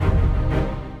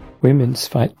Women's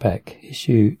Fight Back,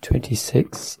 issue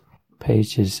 26,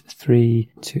 pages 3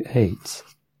 to 8.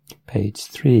 Page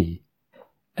 3.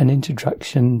 An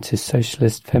Introduction to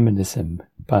Socialist Feminism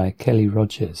by Kelly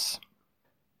Rogers.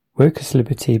 Workers'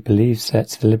 Liberty believes that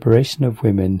the liberation of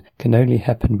women can only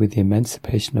happen with the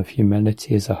emancipation of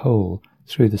humanity as a whole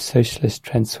through the socialist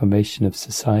transformation of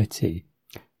society.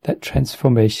 That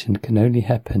transformation can only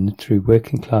happen through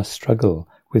working-class struggle,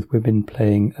 with women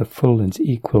playing a full and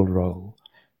equal role.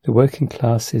 The working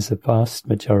class is a vast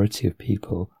majority of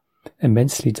people,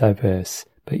 immensely diverse,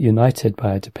 but united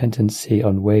by a dependency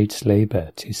on waged labour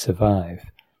to survive.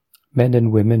 Men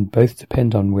and women both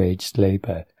depend on waged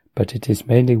labour, but it is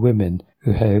mainly women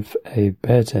who have a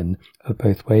burden of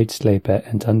both waged labour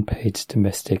and unpaid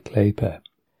domestic labour.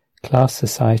 Class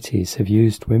societies have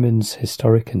used women's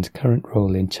historic and current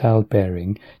role in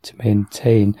childbearing to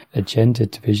maintain a gender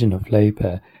division of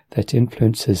labour that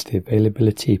influences the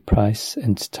availability, price,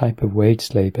 and type of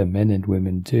wage labour men and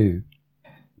women do.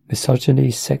 Misogyny,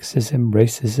 sexism,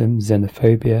 racism,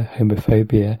 xenophobia,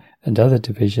 homophobia, and other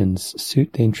divisions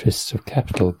suit the interests of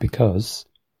capital because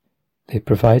they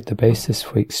provide the basis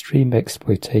for extreme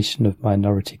exploitation of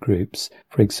minority groups,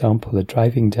 for example, the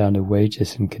driving down of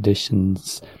wages and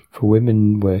conditions for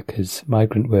women workers,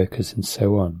 migrant workers, and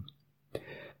so on.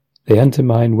 They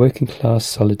undermine working-class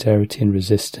solidarity and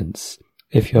resistance.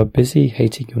 If you are busy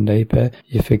hating your neighbour,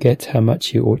 you forget how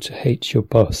much you ought to hate your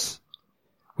boss.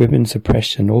 Women's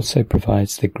oppression also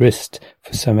provides the grist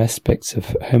for some aspects of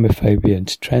homophobia and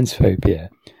transphobia.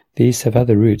 These have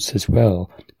other roots as well,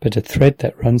 but a thread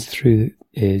that runs through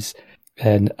is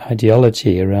an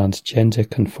ideology around gender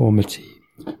conformity,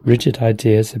 rigid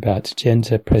ideas about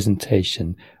gender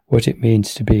presentation, what it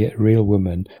means to be a real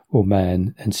woman or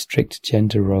man, and strict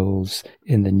gender roles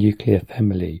in the nuclear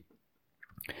family.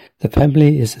 The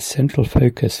family is a central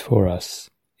focus for us.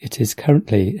 It is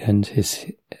currently and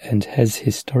has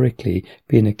historically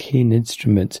been a keen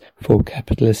instrument for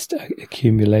capitalist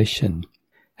accumulation,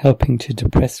 helping to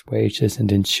depress wages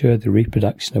and ensure the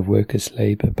reproduction of workers'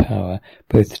 labour power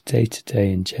both day to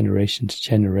day and generation to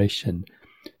generation.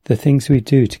 The things we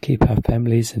do to keep our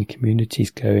families and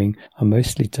communities going are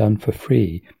mostly done for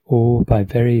free or by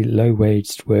very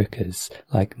low-waged workers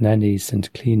like nannies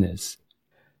and cleaners.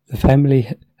 The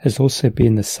family has also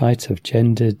been the site of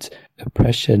gendered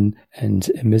oppression and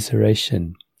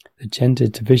immiseration, the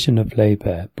gendered division of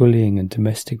labour, bullying and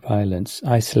domestic violence,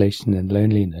 isolation and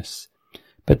loneliness.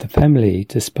 But the family,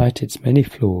 despite its many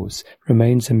flaws,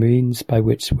 remains a means by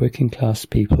which working-class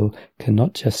people can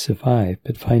not just survive,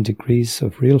 but find degrees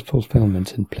of real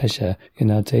fulfilment and pleasure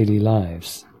in our daily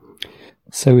lives.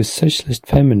 So as socialist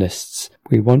feminists,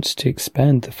 we want to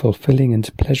expand the fulfilling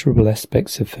and pleasurable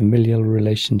aspects of familial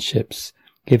relationships,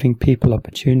 giving people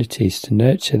opportunities to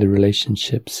nurture the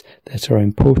relationships that are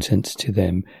important to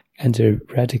them and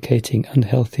eradicating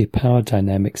unhealthy power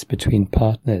dynamics between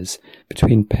partners,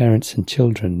 between parents and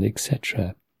children,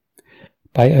 etc.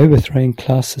 By overthrowing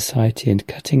class society and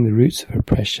cutting the roots of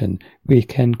oppression, we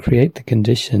can create the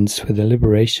conditions for the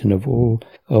liberation of all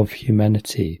of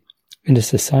humanity. In a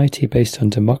society based on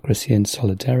democracy and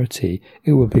solidarity,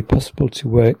 it will be possible to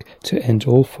work to end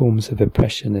all forms of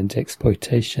oppression and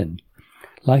exploitation.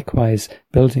 Likewise,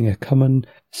 building a common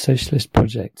socialist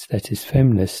project that is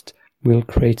feminist will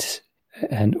create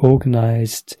an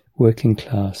organized working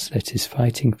class that is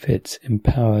fighting fit,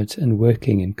 empowered, and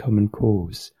working in common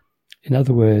cause. In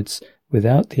other words,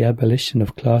 without the abolition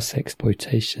of class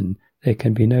exploitation, there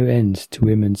can be no end to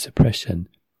women's oppression.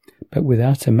 But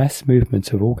without a mass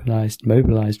movement of organized,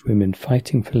 mobilized women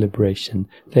fighting for liberation,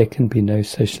 there can be no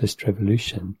socialist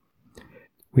revolution.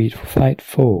 We fight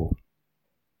for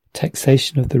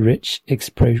taxation of the rich,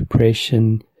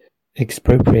 expropriate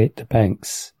the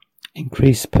banks,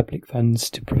 increase public funds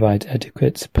to provide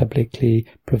adequate, publicly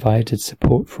provided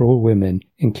support for all women,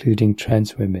 including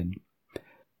trans women,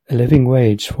 a living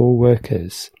wage for all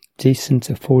workers, decent,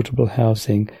 affordable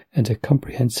housing, and a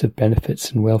comprehensive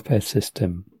benefits and welfare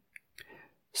system.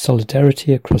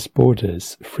 Solidarity across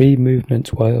borders, free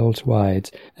movement worldwide,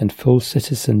 and full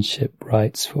citizenship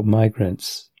rights for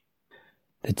migrants.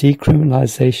 The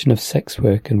decriminalization of sex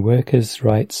work and workers'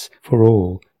 rights for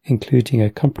all, including a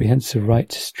comprehensive right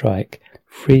to strike,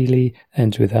 freely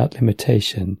and without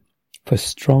limitation, for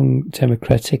strong,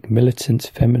 democratic,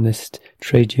 militant, feminist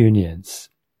trade unions.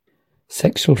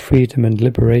 Sexual freedom and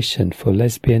liberation for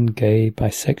lesbian, gay,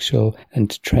 bisexual,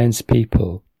 and trans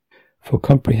people, for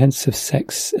comprehensive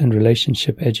sex and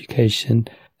relationship education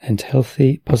and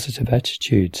healthy, positive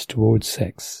attitudes towards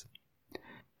sex.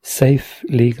 safe,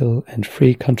 legal and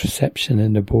free contraception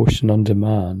and abortion on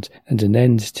demand, and an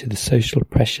end to the social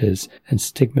pressures and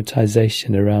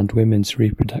stigmatization around women's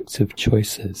reproductive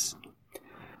choices.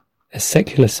 A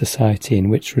secular society in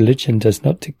which religion does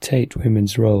not dictate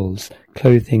women's roles,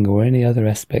 clothing or any other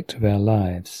aspect of our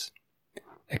lives.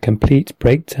 A complete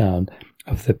breakdown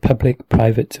of the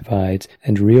public-private divide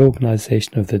and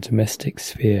reorganization of the domestic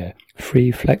sphere,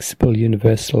 free, flexible,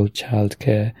 universal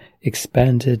childcare,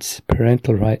 expanded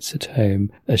parental rights at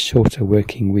home, a shorter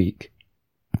working week.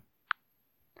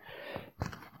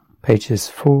 Pages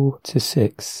 4 to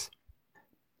 6.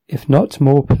 If not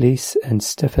more police and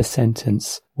stiffer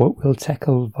sentence, what will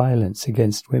tackle violence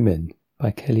against women?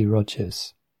 By Kelly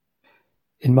Rogers.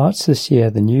 In March this year,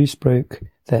 the news broke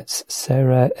that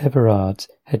Sarah Everard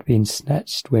had been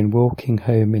snatched when walking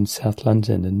home in South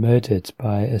London and murdered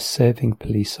by a serving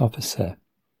police officer.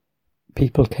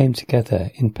 People came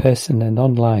together in person and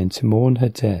online to mourn her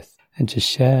death and to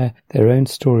share their own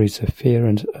stories of fear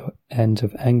and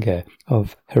of anger,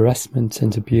 of harassment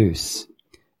and abuse.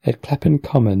 At Clapham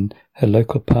Common, her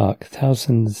local park,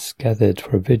 thousands gathered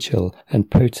for a vigil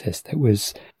and protest that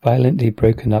was violently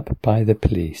broken up by the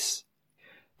police.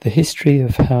 The history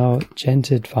of how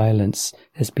gendered violence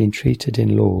has been treated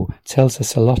in law tells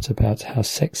us a lot about how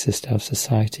sexist our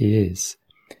society is.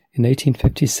 In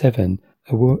 1857,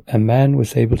 a man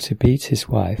was able to beat his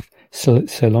wife so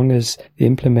long as the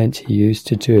implement he used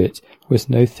to do it was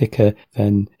no thicker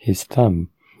than his thumb.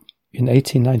 In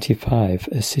 1895,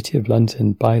 a City of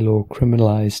London bylaw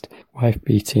criminalised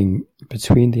wife-beating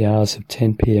between the hours of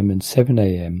 10 p.m. and 7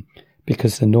 a.m.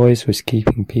 because the noise was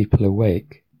keeping people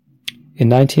awake. In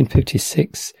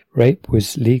 1956, rape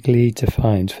was legally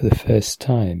defined for the first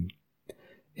time.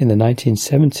 In the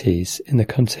 1970s, in the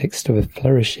context of a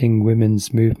flourishing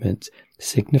women's movement,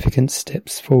 significant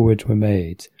steps forward were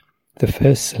made. The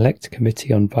first Select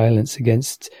Committee on Violence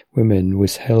Against Women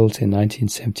was held in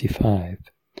 1975.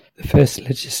 The first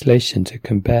legislation to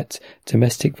combat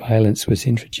domestic violence was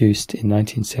introduced in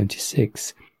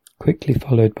 1976, quickly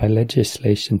followed by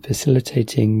legislation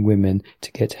facilitating women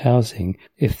to get housing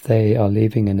if they are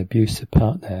leaving an abusive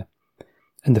partner.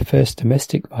 And the first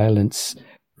domestic violence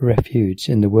refuge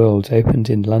in the world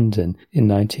opened in London in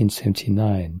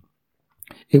 1979.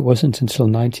 It wasn't until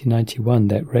 1991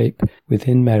 that rape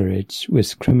within marriage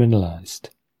was criminalised.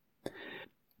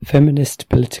 Feminist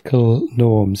political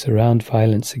norms around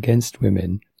violence against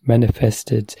women,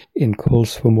 manifested in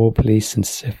calls for more police and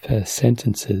stiffer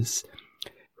sentences,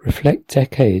 reflect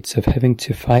decades of having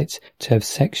to fight to have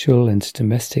sexual and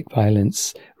domestic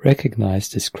violence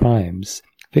recognized as crimes,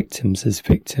 victims as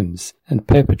victims, and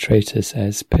perpetrators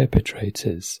as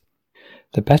perpetrators.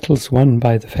 The battles won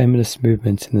by the feminist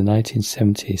movement in the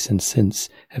 1970s and since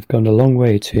have gone a long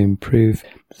way to improve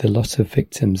the lot of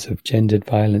victims of gendered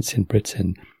violence in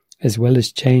Britain, as well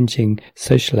as changing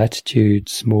social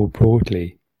attitudes more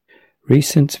broadly.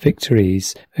 Recent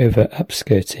victories over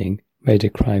upskirting, made a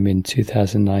crime in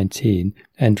 2019,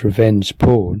 and revenge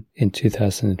porn in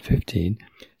 2015,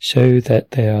 show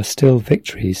that there are still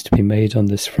victories to be made on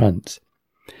this front.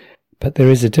 But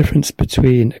there is a difference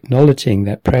between acknowledging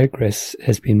that progress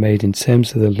has been made in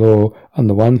terms of the law on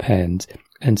the one hand,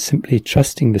 and simply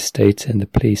trusting the state and the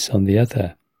police on the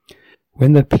other.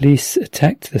 When the police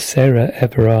attacked the Sarah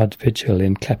Everard vigil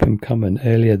in Clapham Common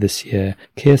earlier this year,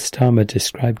 Keir Starmer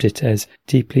described it as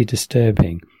deeply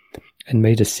disturbing and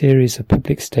made a series of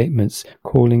public statements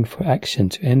calling for action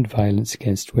to end violence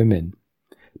against women.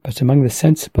 But among the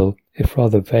sensible, if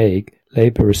rather vague,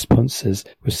 Labour responses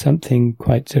was something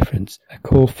quite different, a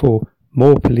call for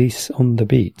more police on the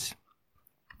beat.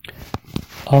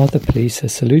 Are the police a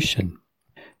solution?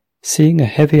 Seeing a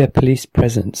heavier police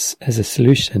presence as a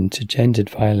solution to gendered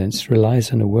violence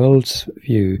relies on a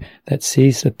worldview that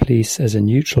sees the police as a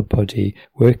neutral body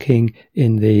working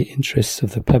in the interests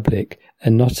of the public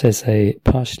and not as a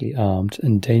partially armed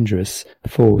and dangerous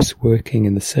force working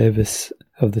in the service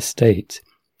of the state.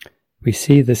 We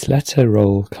see this latter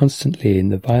role constantly in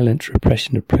the violent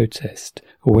repression of protest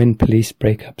or when police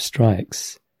break up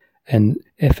strikes. An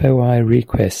FOI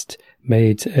request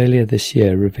made earlier this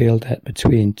year revealed that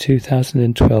between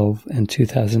 2012 and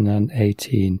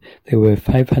 2018 there were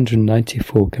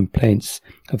 594 complaints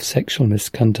of sexual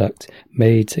misconduct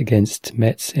made against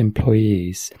Met's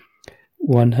employees,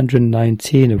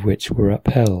 119 of which were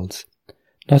upheld.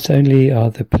 Not only are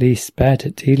the police bad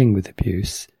at dealing with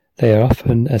abuse, they are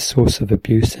often a source of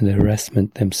abuse and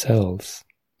harassment themselves.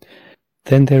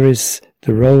 Then there is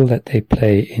the role that they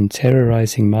play in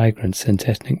terrorizing migrants and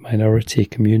ethnic minority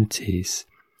communities.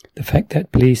 The fact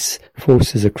that police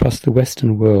forces across the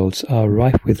Western world are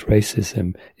rife with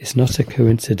racism is not a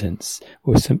coincidence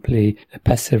or simply a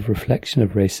passive reflection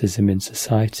of racism in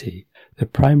society. The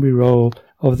primary role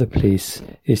of the police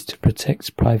is to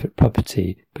protect private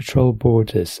property, patrol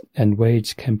borders, and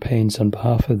wage campaigns on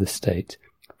behalf of the state,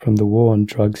 from the war on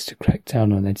drugs to crack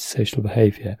down on antisocial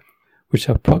behaviour, which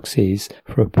are proxies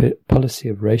for a policy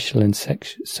of racial and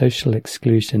social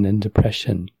exclusion and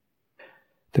oppression.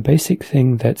 The basic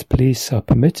thing that police are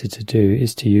permitted to do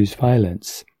is to use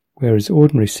violence, whereas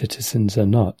ordinary citizens are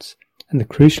not, and the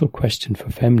crucial question for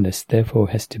feminists therefore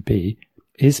has to be,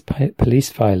 is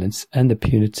police violence and the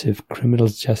punitive criminal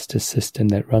justice system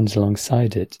that runs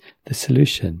alongside it the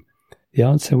solution? The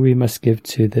answer we must give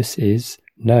to this is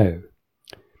no.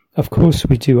 Of course,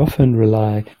 we do often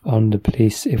rely on the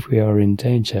police if we are in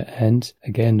danger, and,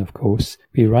 again, of course,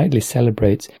 we rightly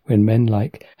celebrate when men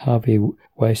like Harvey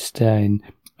Weinstein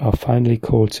are finally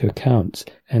called to account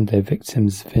and their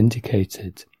victims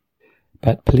vindicated.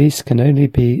 But police can only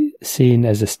be seen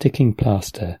as a sticking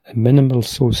plaster, a minimal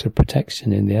source of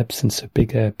protection in the absence of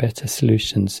bigger, better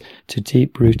solutions to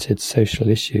deep-rooted social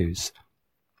issues.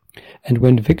 And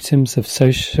when victims of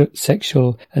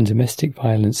sexual and domestic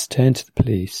violence turn to the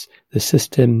police, the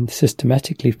system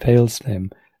systematically fails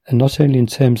them, and not only in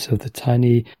terms of the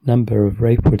tiny number of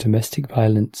rape or domestic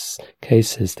violence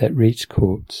cases that reach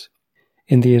courts.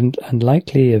 In the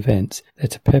unlikely event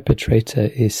that a perpetrator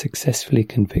is successfully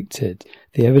convicted,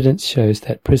 the evidence shows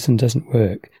that prison doesn't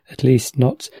work, at least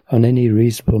not on any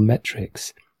reasonable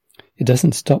metrics. It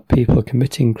doesn't stop people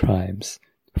committing crimes.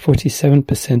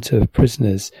 47% of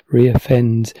prisoners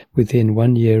reoffend within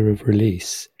 1 year of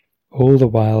release, all the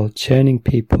while churning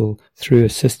people through a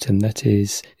system that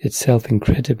is itself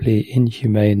incredibly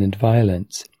inhumane and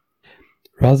violent.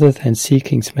 Rather than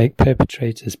seeking to make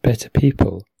perpetrators better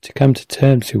people, to come to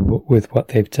terms with what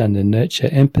they've done and nurture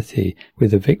empathy with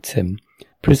the victim,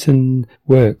 prison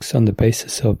works on the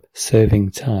basis of serving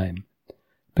time.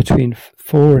 Between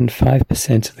 4 and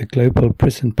 5% of the global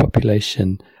prison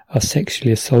population are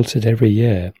sexually assaulted every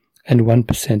year, and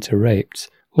 1% are raped,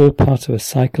 all part of a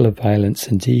cycle of violence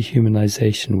and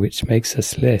dehumanization which makes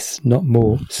us less, not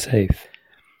more, safe.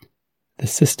 The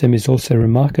system is also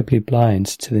remarkably blind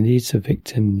to the needs of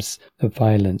victims of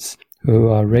violence who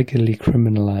are regularly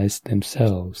criminalized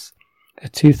themselves. A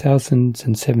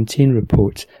 2017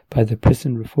 report by the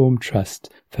Prison Reform Trust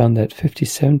found that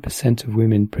 57% of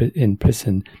women in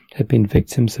prison have been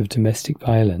victims of domestic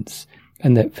violence,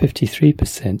 and that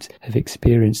 53% have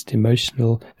experienced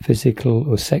emotional, physical,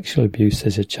 or sexual abuse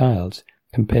as a child,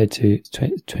 compared to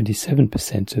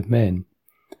 27% of men.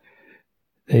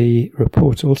 The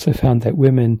report also found that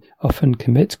women often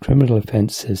commit criminal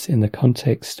offences in the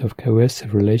context of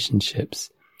coercive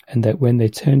relationships, and that when they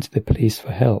turn to the police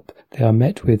for help, they are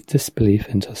met with disbelief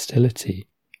and hostility.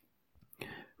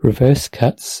 Reverse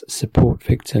cuts support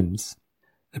victims.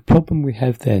 The problem we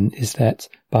have then is that,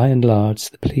 by and large,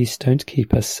 the police don't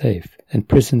keep us safe, and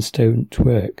prisons don't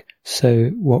work, so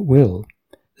what will?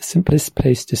 The simplest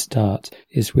place to start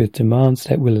is with demands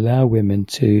that will allow women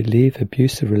to leave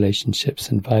abusive relationships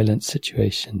and violent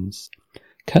situations.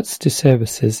 Cuts to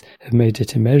services have made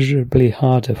it immeasurably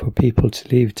harder for people to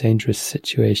leave dangerous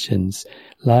situations,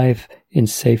 live in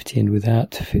safety and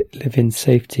without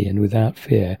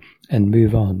fear, and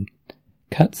move on.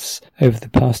 Cuts over the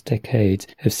past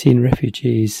decade have seen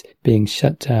refugees being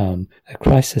shut down, a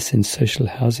crisis in social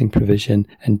housing provision,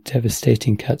 and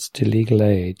devastating cuts to legal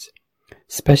aid.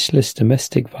 Specialist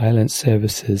domestic violence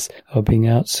services are being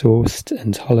outsourced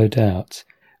and hollowed out.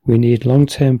 We need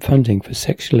long-term funding for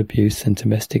sexual abuse and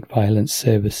domestic violence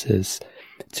services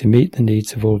to meet the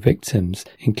needs of all victims,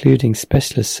 including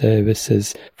specialist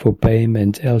services for BAME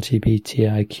and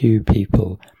LGBTIQ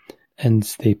people, and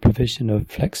the provision of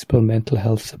flexible mental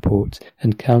health support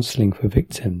and counselling for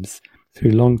victims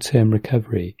through long-term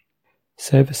recovery.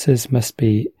 Services must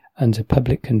be under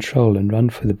public control and run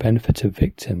for the benefit of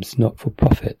victims, not for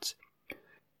profit.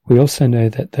 We also know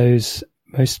that those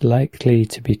most likely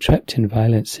to be trapped in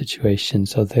violent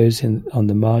situations are those on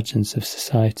the margins of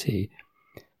society.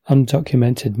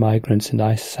 Undocumented migrants and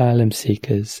asylum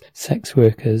seekers, sex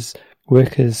workers,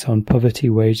 workers on poverty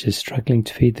wages struggling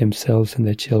to feed themselves and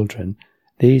their children.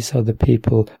 These are the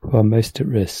people who are most at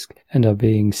risk and are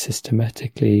being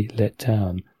systematically let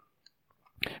down.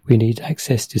 We need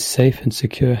access to safe and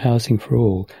secure housing for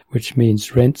all, which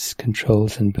means rents,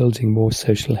 controls, and building more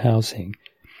social housing.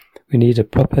 We need a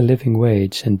proper living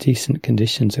wage and decent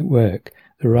conditions at work,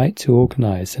 the right to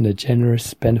organise, and a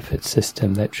generous benefit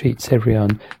system that treats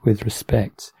everyone with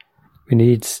respect. We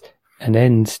need an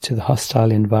end to the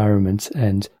hostile environment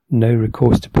and no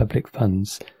recourse to public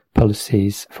funds,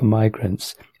 policies for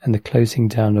migrants, and the closing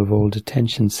down of all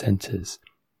detention centres.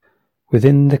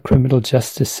 Within the criminal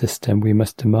justice system, we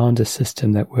must demand a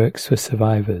system that works for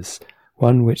survivors,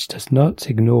 one which does not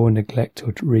ignore, neglect,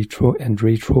 or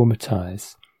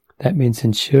re-traumatise. That means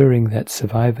ensuring that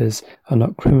survivors are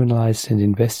not criminalised and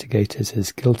investigated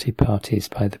as guilty parties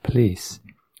by the police.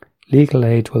 Legal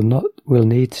aid will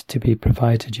need to be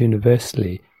provided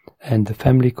universally, and the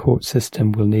family court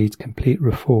system will need complete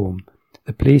reform.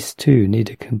 The police too need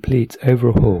a complete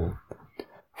overhaul.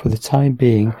 For the time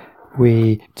being,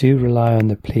 we do rely on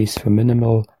the police for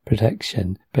minimal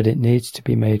protection, but it needs to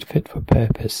be made fit for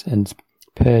purpose and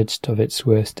purged of its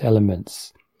worst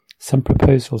elements. Some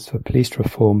proposals for police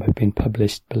reform have been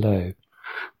published below.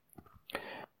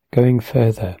 Going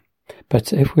further,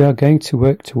 but if we are going to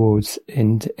work towards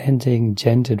ending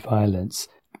gendered violence,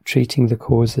 treating the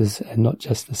causes and not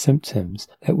just the symptoms,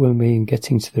 that will mean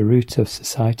getting to the root of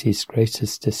society's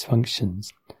greatest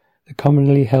dysfunctions. The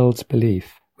commonly held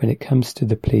belief when it comes to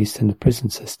the police and the prison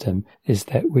system is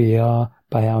that we are,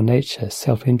 by our nature,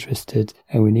 self-interested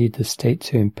and we need the state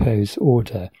to impose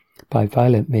order by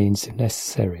violent means if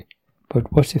necessary.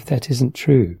 But what if that isn't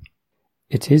true?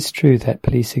 It is true that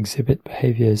police exhibit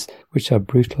behaviours which are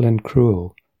brutal and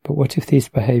cruel, but what if these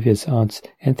behaviours aren't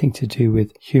anything to do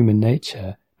with human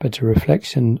nature, but a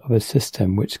reflection of a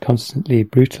system which constantly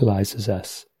brutalises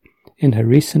us? In her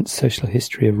recent Social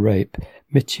History of Rape,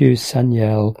 Mithu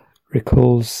Sanyal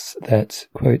recalls that,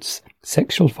 quotes,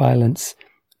 sexual violence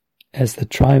as the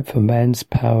triumph of man's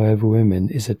power over women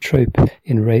is a trope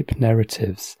in rape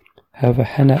narratives. However,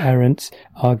 Hannah Arendt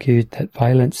argued that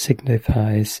violence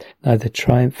signifies neither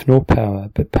triumph nor power,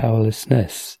 but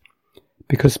powerlessness.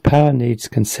 Because power needs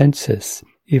consensus,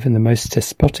 even the most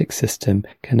despotic system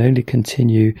can only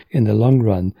continue in the long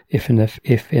run if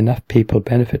enough people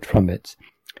benefit from it.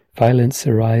 Violence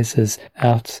arises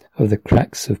out of the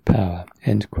cracks of power.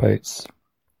 End quotes.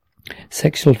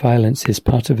 Sexual violence is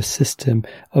part of a system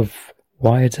of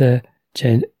wider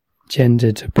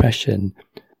gendered oppression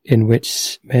in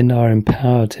which men are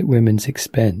empowered at women's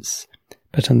expense.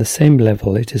 But on the same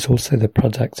level, it is also the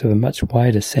product of a much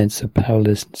wider sense of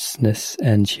powerlessness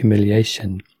and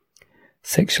humiliation.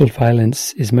 Sexual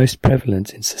violence is most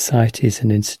prevalent in societies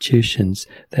and institutions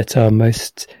that are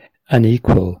most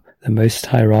unequal, the most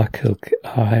hierarchical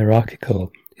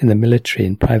in the military,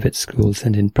 in private schools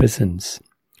and in prisons.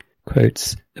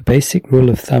 Quotes, the basic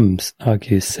rule of thumb,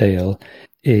 argues Sale,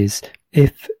 is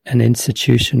if an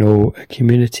institution or a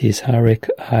community is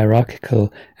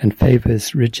hierarchical and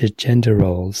favours rigid gender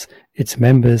roles, its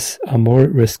members are more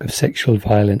at risk of sexual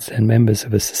violence than members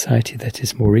of a society that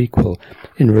is more equal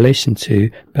in relation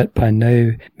to, but by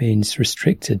no means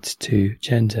restricted to,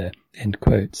 gender. End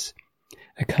quotes.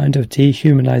 A kind of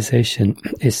dehumanization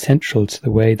is central to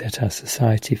the way that our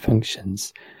society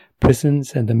functions.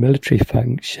 Prisons and the military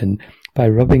function by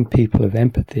robbing people of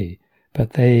empathy,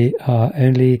 but they are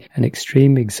only an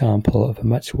extreme example of a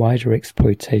much wider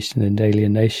exploitation and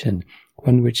alienation,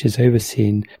 one which is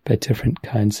overseen by different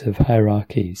kinds of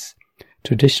hierarchies.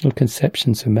 Traditional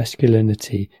conceptions of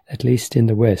masculinity, at least in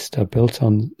the West, are built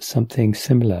on something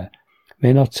similar.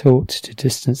 Men are taught to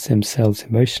distance themselves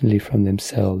emotionally from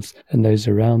themselves and those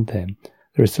around them.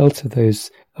 The result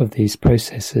of these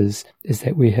processes is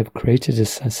that we have created a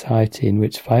society in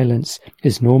which violence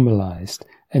is normalized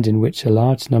and in which a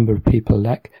large number of people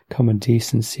lack common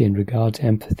decency and regard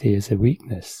empathy as a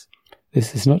weakness.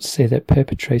 This is not to say that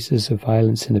perpetrators of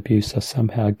violence and abuse are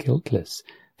somehow guiltless,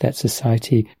 that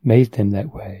society made them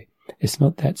that way. It's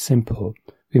not that simple.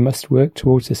 We must work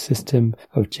towards a system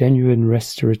of genuine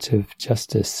restorative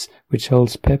justice which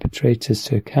holds perpetrators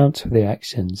to account for their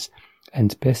actions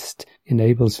and best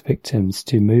enables victims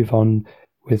to move on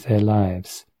with their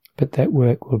lives. But that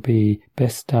work will be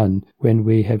best done when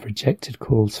we have rejected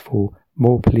calls for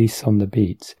more police on the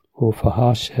beat or for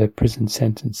harsher prison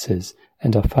sentences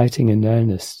and are fighting in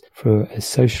earnest for a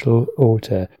social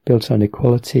order built on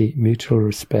equality, mutual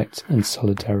respect and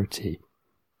solidarity.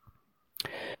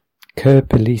 Curb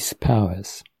police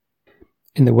powers.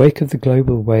 In the wake of the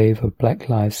global wave of Black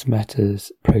Lives Matter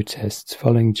protests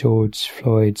following George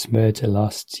Floyd's murder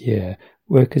last year,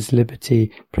 Workers'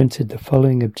 Liberty printed the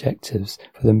following objectives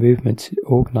for the movement to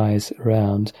organise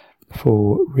around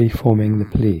for reforming the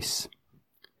police.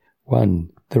 1.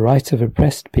 The right of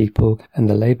oppressed people and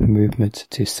the labour movement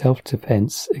to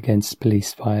self-defence against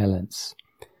police violence.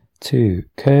 2.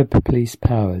 Curb police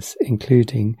powers,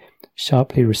 including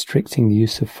sharply restricting the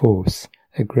use of force,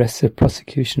 aggressive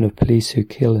prosecution of police who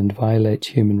kill and violate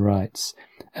human rights,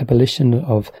 abolition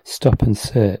of stop and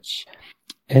search,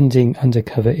 ending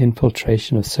undercover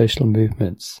infiltration of social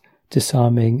movements,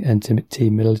 disarming and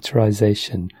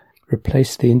demilitarization,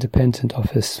 replace the Independent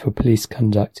Office for Police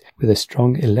Conduct with a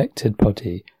strong elected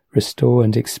body, restore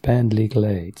and expand legal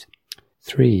aid.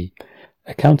 3.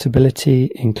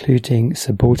 Accountability, including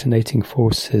subordinating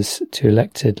forces to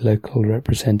elected local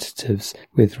representatives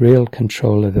with real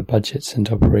control over budgets and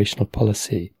operational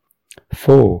policy.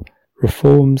 4.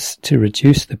 Reforms to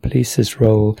reduce the police's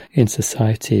role in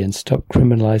society and stop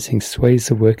criminalizing swathes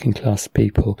of working class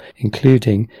people,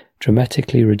 including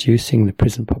dramatically reducing the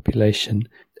prison population,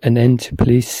 an end to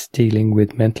police dealing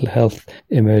with mental health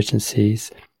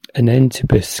emergencies, an end to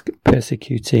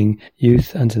persecuting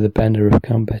youth under the banner of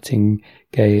combating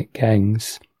gay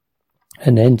gangs,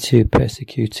 an end to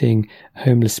persecuting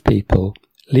homeless people,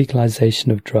 legalization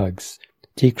of drugs,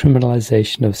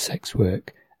 decriminalization of sex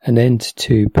work, an end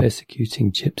to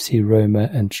persecuting Gypsy, Roma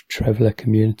and traveller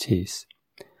communities.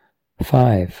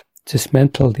 5.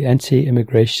 Dismantle the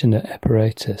anti-immigration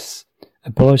apparatus,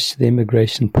 abolish the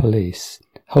immigration police,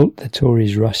 halt the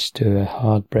Tories' rush to a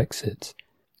hard Brexit.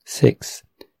 6.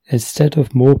 Instead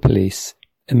of more police,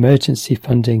 emergency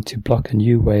funding to block a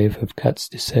new wave of cuts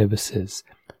to services,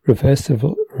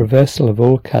 reversal of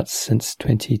all cuts since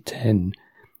 2010,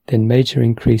 then major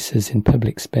increases in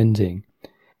public spending,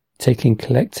 taking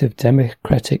collective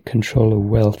democratic control of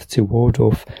wealth to ward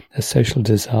off a social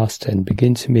disaster and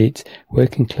begin to meet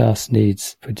working class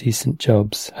needs for decent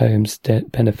jobs, homes,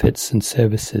 benefits and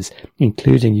services,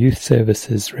 including youth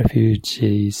services,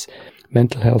 refugees,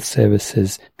 mental health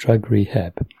services, drug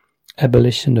rehab.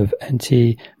 Abolition of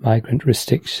anti-migrant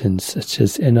restrictions such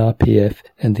as NRPF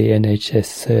and the NHS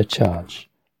surcharge.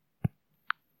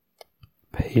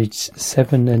 Page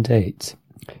 7 and 8.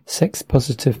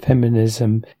 Sex-positive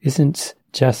feminism isn't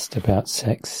just about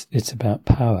sex, it's about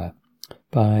power,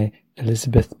 by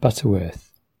Elizabeth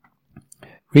Butterworth.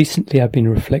 Recently I've been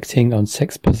reflecting on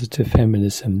sex-positive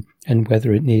feminism and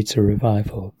whether it needs a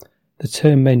revival. The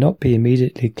term may not be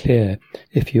immediately clear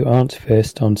if you aren't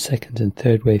versed on second and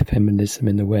third wave feminism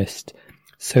in the West,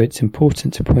 so it's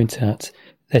important to point out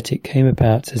that it came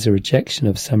about as a rejection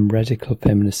of some radical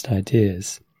feminist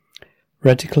ideas.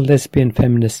 Radical lesbian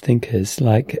feminist thinkers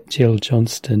like Jill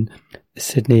Johnston,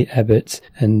 Sydney Abbott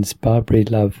and Barbary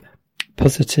Love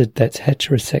posited that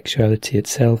heterosexuality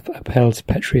itself upheld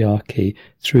patriarchy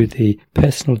through the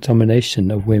personal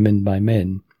domination of women by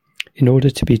men. In order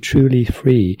to be truly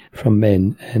free from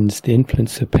men and the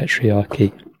influence of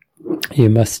patriarchy, you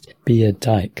must be a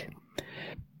dyke.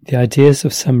 The ideas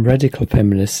of some radical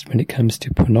feminists when it comes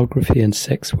to pornography and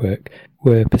sex work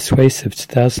were persuasive to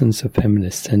thousands of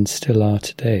feminists and still are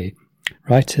today.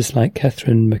 Writers like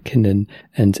Catherine MacKinnon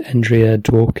and Andrea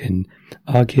Dworkin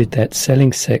argued that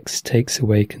selling sex takes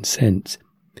away consent.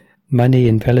 Money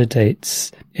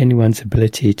invalidates anyone's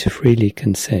ability to freely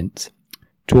consent.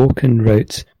 Dworkin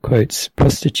wrote, quotes,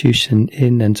 prostitution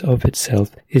in and of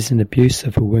itself is an abuse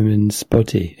of a woman's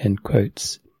body, end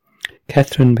quotes.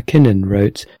 Catherine MacKinnon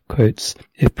wrote, quotes,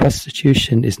 if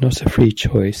prostitution is not a free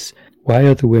choice, why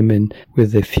are the women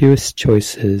with the fewest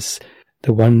choices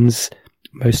the ones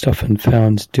most often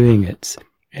found doing it,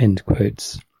 end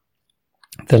quotes.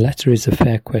 The latter is a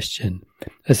fair question.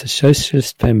 As a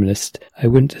socialist feminist, I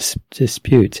wouldn't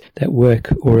dispute that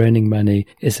work or earning money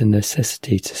is a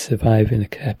necessity to survive in a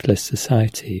capitalist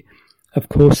society. Of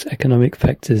course, economic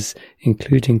factors,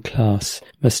 including class,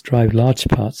 must drive large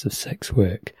parts of sex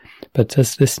work. But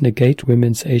does this negate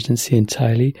women's agency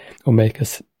entirely or make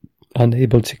us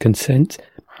unable to consent?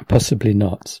 Possibly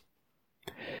not.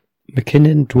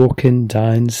 MacKinnon, Dworkin,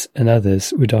 Dines, and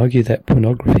others would argue that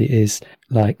pornography is,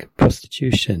 like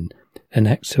prostitution, an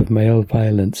act of male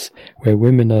violence where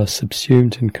women are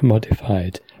subsumed and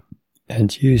commodified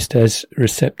and used as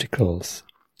receptacles.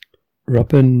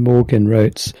 Robin Morgan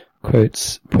wrote,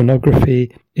 quotes,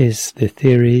 pornography is the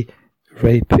theory,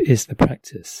 rape is the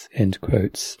practice, end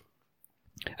quotes.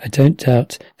 I don't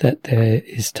doubt that there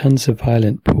is tons of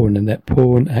violent porn and that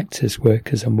porn actors'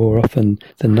 workers are more often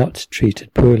than not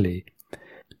treated poorly.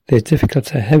 The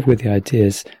difficulty I have with the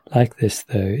ideas like this,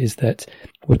 though, is that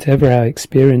whatever our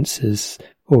experiences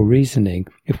or reasoning,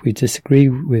 if we disagree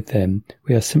with them,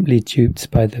 we are simply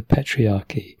duped by the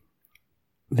patriarchy.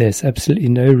 There's absolutely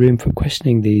no room for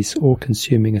questioning these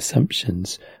all-consuming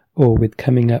assumptions, or with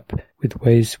coming up with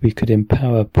ways we could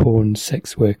empower porn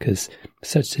sex workers,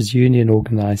 such as union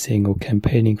organizing or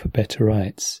campaigning for better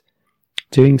rights.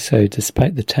 Doing so,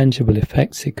 despite the tangible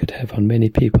effects it could have on many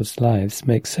people's lives,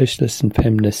 makes socialists and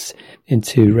feminists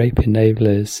into rape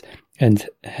enablers and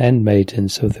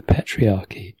handmaidens of the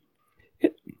patriarchy.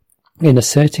 In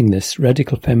asserting this,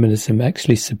 radical feminism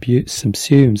actually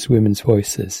subsumes women's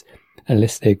voices,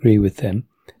 unless they agree with them,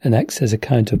 and acts as a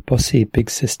kind of bossy big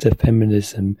sister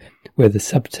feminism where the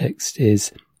subtext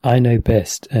is "I know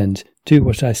best" and "do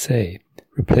what I say,"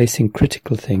 replacing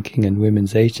critical thinking and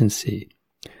women's agency.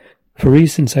 For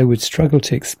reasons I would struggle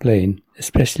to explain,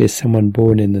 especially as someone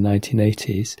born in the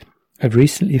 1980s, I've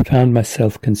recently found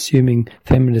myself consuming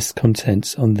feminist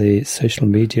content on the social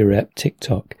media app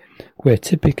TikTok, where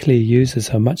typically users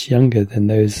are much younger than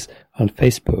those on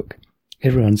Facebook.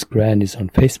 Everyone's gran is on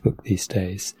Facebook these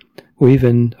days, or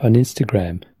even on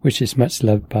Instagram, which is much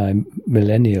loved by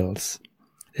millennials.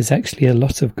 There's actually a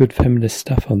lot of good feminist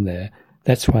stuff on there.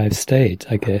 That's why I've stayed,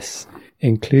 I guess,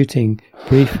 including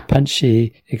brief,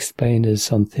 punchy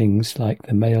explainers on things like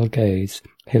the male gaze,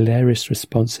 hilarious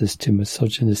responses to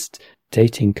misogynist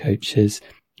dating coaches,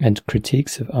 and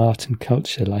critiques of art and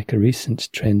culture like a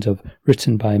recent trend of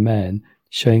Written by Man,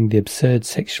 showing the absurd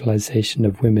sexualization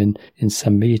of women in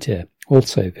some media,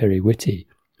 also very witty.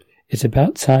 It's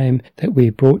about time that we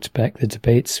brought back the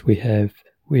debates we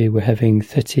were having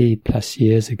 30 plus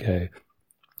years ago.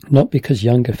 Not because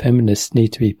younger feminists need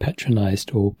to be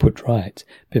patronized or put right,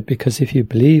 but because if you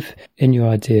believe in your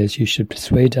ideas, you should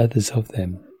persuade others of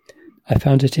them. I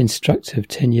found it instructive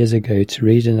 10 years ago to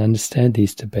read and understand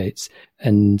these debates,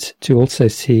 and to also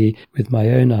see with my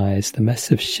own eyes the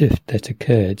massive shift that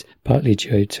occurred, partly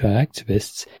due to our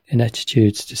activists, in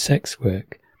attitudes to sex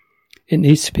work. It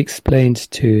needs to be explained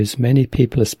to as many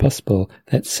people as possible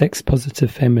that sex-positive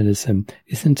feminism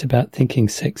isn't about thinking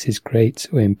sex is great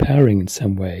or empowering in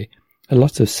some way. A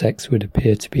lot of sex would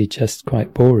appear to be just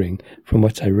quite boring from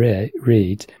what I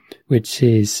read, which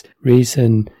is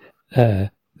the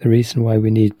reason why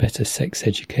we need better sex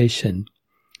education.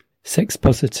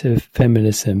 Sex-positive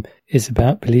feminism is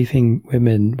about believing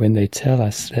women when they tell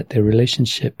us that their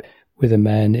relationship with a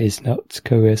man is not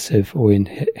coercive or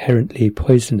inherently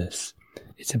poisonous.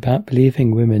 It's about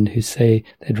believing women who say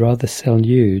they'd rather sell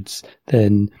nudes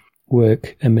than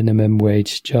work a minimum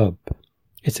wage job.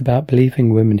 It's about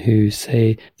believing women who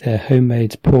say their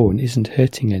homemade porn isn't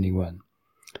hurting anyone.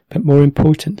 But more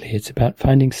importantly, it's about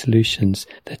finding solutions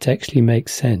that actually make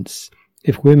sense.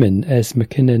 If women, as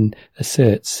McKinnon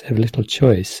asserts, have little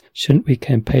choice, shouldn't we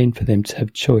campaign for them to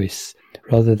have choice,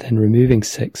 rather than removing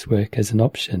sex work as an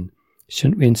option?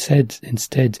 Shouldn't we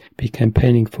instead be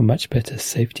campaigning for much better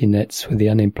safety nets for the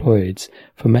unemployed,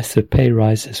 for massive pay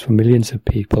rises for millions of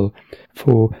people,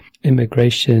 for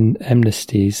immigration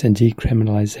amnesties and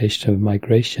decriminalization of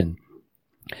migration?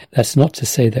 That's not to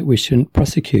say that we shouldn't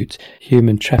prosecute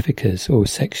human traffickers or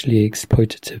sexually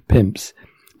exploitative pimps,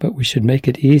 but we should make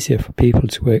it easier for people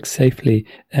to work safely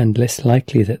and less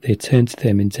likely that they turn to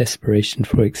them in desperation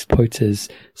for exploiters'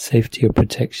 safety or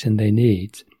protection they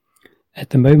need.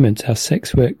 At the moment, our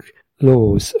sex work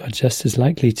laws are just as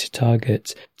likely to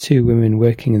target two women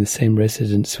working in the same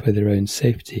residence for their own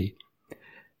safety.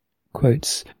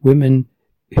 Quotes, "Women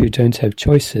who don't have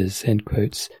choices," end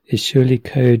quotes, is surely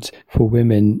code for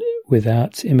women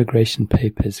without immigration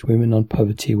papers, women on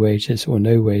poverty wages or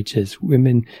no wages,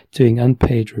 women doing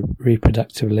unpaid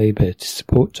reproductive labor to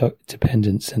support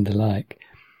dependents and the like.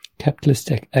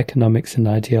 Capitalist economics and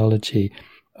ideology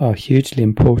are hugely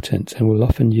important and will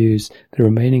often use the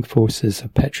remaining forces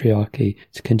of patriarchy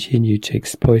to continue to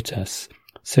exploit us.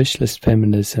 Socialist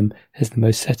feminism has the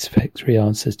most satisfactory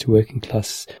answers to working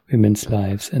class women's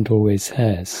lives and always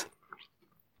has.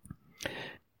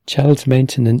 Child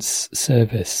Maintenance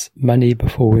Service, Money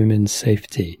Before Women's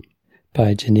Safety,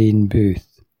 by Janine Booth.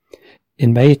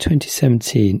 In May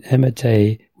 2017, Emma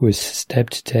Day was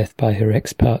stabbed to death by her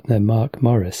ex-partner Mark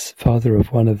Morris, father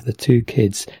of one of the two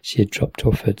kids she had dropped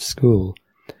off at school.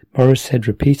 Morris had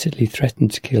repeatedly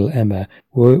threatened to kill Emma,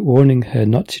 warning her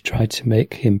not to try to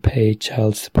make him pay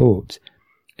child support.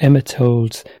 Emma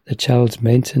told the Child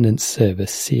Maintenance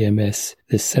Service, CMS,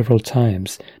 this several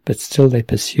times, but still they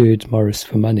pursued Morris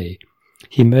for money.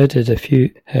 He murdered her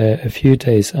a few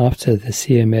days after the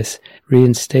CMS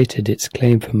reinstated its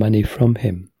claim for money from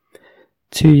him.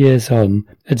 2 years on,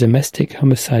 a domestic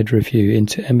homicide review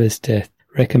into Emma's death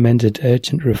recommended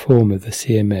urgent reform of the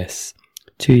CMS.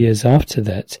 2 years after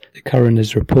that, the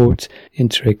coroner's report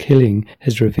into a killing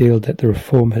has revealed that the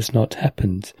reform has not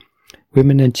happened.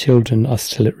 Women and children are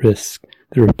still at risk.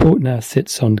 The report now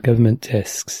sits on government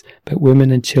desks, but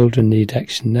women and children need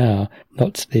action now,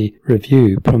 not the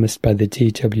review promised by the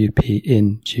DWP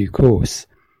in due course.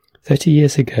 30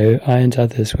 years ago, I and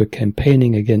others were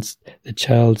campaigning against the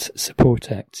Child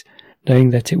Support Act,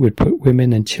 knowing that it would put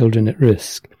women and children at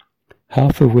risk.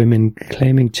 Half of women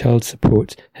claiming child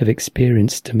support have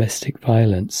experienced domestic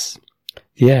violence.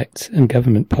 The Act, and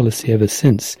government policy ever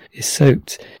since, is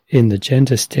soaked in the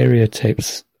gender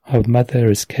stereotypes of mother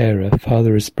as carer,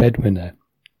 father as breadwinner.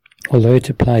 Although it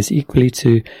applies equally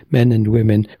to men and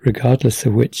women, regardless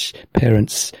of which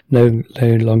parents no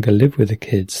longer live with the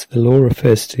kids, the law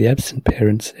refers to the absent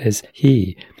parent as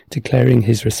he, declaring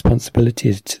his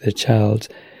responsibility to the child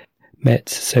met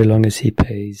so long as he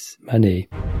pays money.